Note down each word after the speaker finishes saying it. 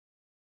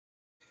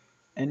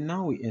And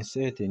now we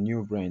insert a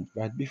new brand.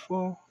 But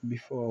before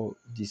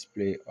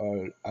display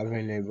all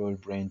available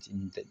brands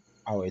in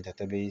our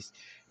database,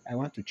 I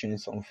want to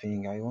change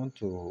something. I want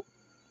to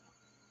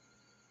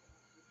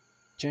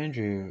change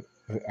the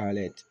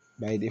alert.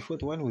 By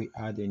default, when we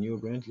add a new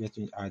brand, let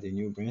me add a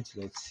new brand.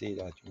 Let's say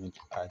that we want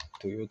to add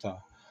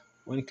Toyota.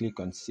 When you click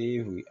on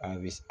save, we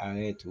have this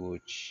alert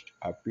which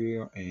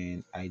appear,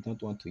 and I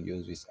don't want to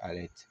use this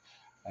alert.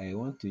 I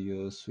want to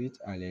use Sweet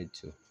Alert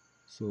 2.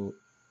 So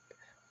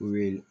we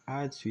will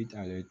add Sweet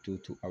Alert 2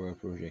 to our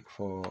project.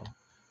 For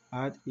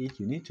add it,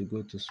 you need to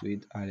go to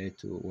Sweet Alert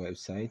 2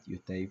 website. You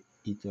type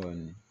it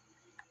on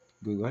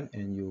Google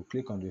and you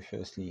click on the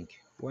first link.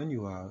 When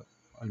you are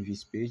on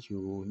this page,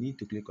 you need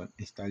to click on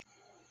install.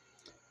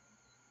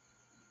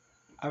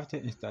 After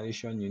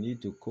installation, you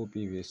need to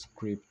copy the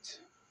script,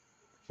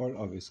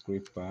 all of the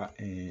script bar,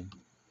 and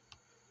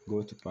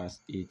go to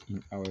paste it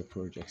in our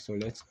project. So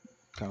let's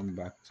come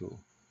back to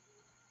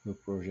the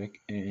project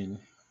and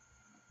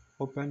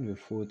open the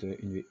folder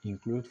in the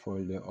include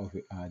folder of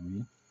the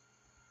admin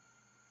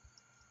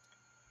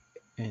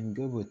and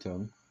go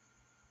bottom,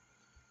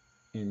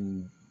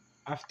 and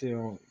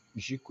after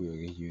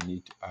jQuery you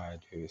need to add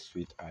a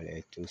Sweet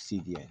Alert to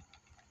CDN.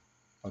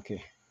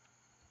 Okay,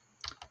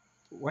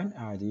 when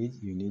added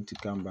you need to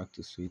come back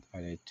to Sweet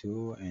Alert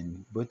 2,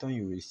 and bottom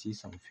you will see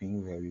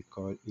something where we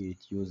call it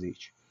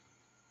usage,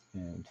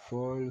 and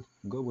for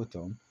go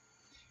bottom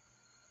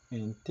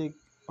and take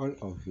all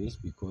of this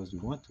because we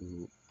want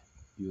to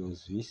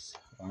use this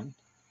one,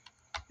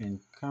 and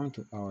come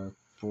to our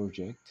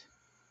project.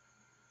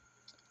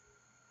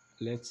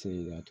 Let's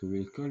say that we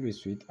will call the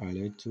Sweet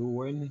Alert to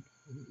when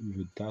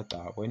the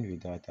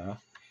data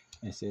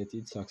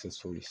inserted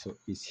successfully. So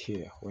it's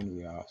here when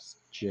we have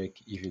check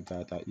if the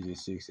data is a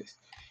success.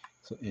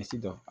 So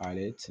instead of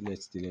alert,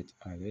 let's delete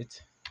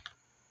alert.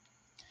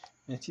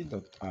 Instead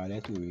of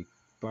alert, we will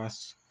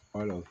pass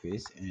all of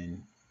this,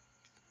 and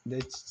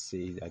let's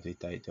say that the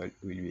title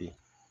will be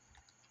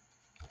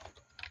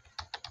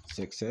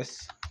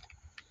success,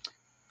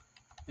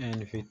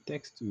 and the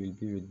text will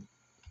be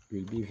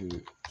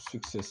the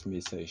success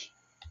message.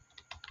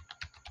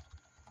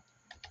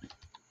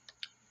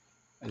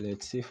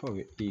 Let's say for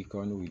the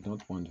icon, we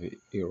don't want the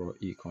error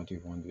icon, we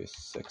want the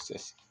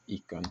success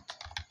icon.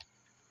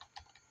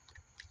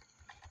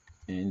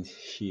 And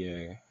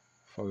here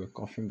for the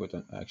confirm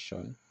button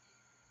action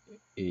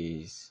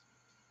is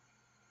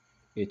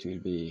it will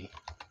be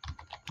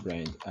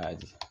brand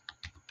add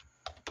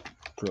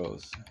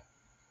close.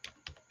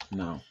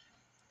 Now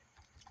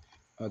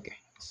okay,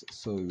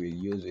 so we will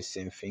use the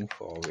same thing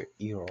for the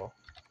error.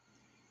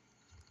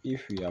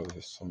 If we have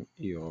some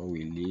error,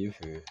 we leave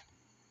the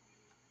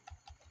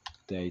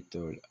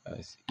title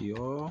as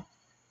error,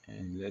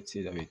 and let's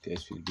say that the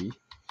text will be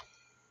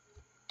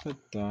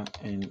data,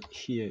 and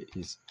here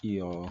is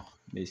error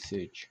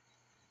message,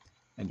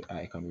 and the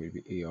icon will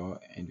be error,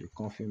 and the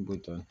confirm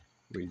button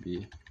will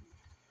be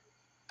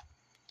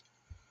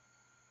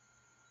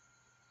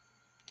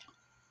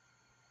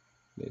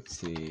let's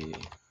say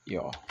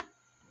error.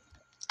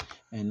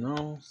 And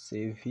now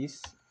save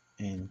this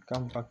and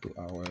come back to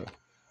our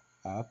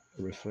app,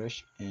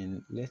 refresh,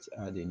 and let's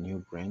add a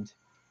new brand.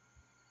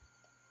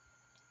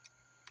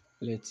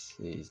 Let's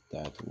say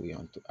that we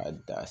want to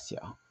add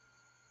Dacia,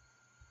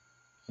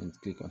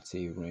 and click on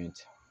save brand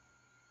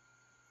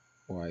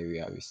while we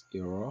have this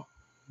error,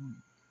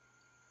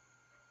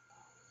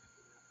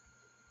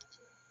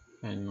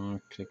 and now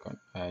click on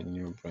add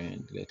new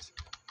brand. Let's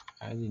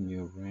add a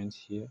new brand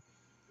here.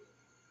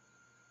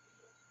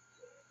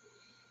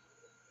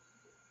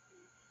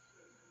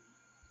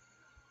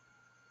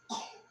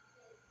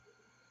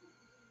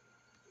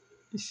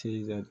 It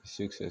says that the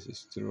success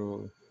is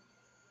true,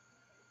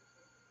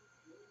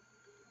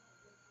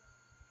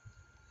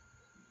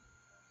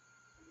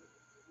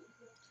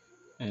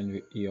 and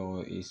the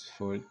error is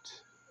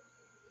fault.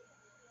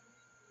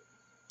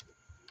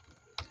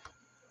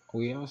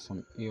 We have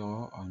some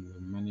error on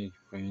the manage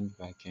brand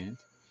backend,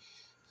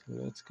 so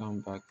let's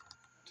come back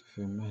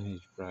to the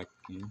manage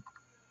backend.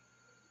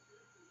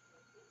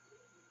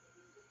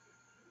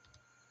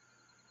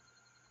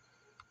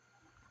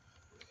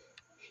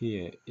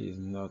 Here is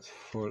not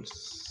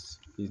false,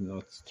 is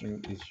not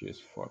string, is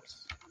just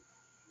false.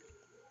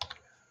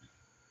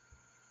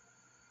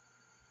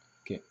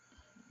 Okay,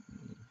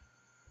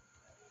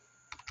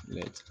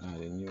 let's add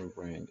a new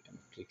brand and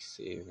click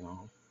save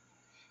now.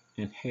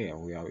 And here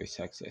we have a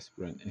success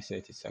brand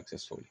inserted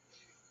successfully.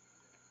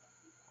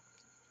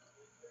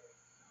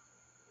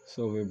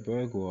 So the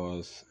bug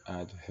was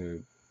at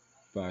the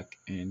back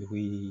end.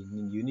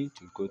 You need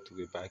to go to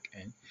the back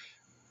end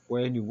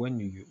where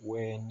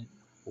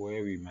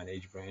we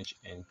manage branch,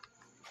 and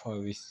for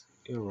this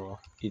error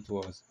it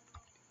was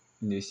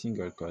in a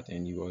single quote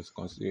and it was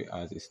considered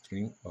as a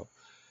string or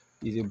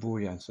is a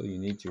boolean, so you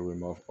need to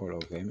remove all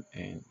of them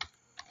and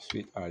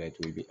Sweet Alert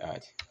will be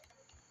added.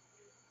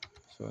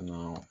 So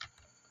now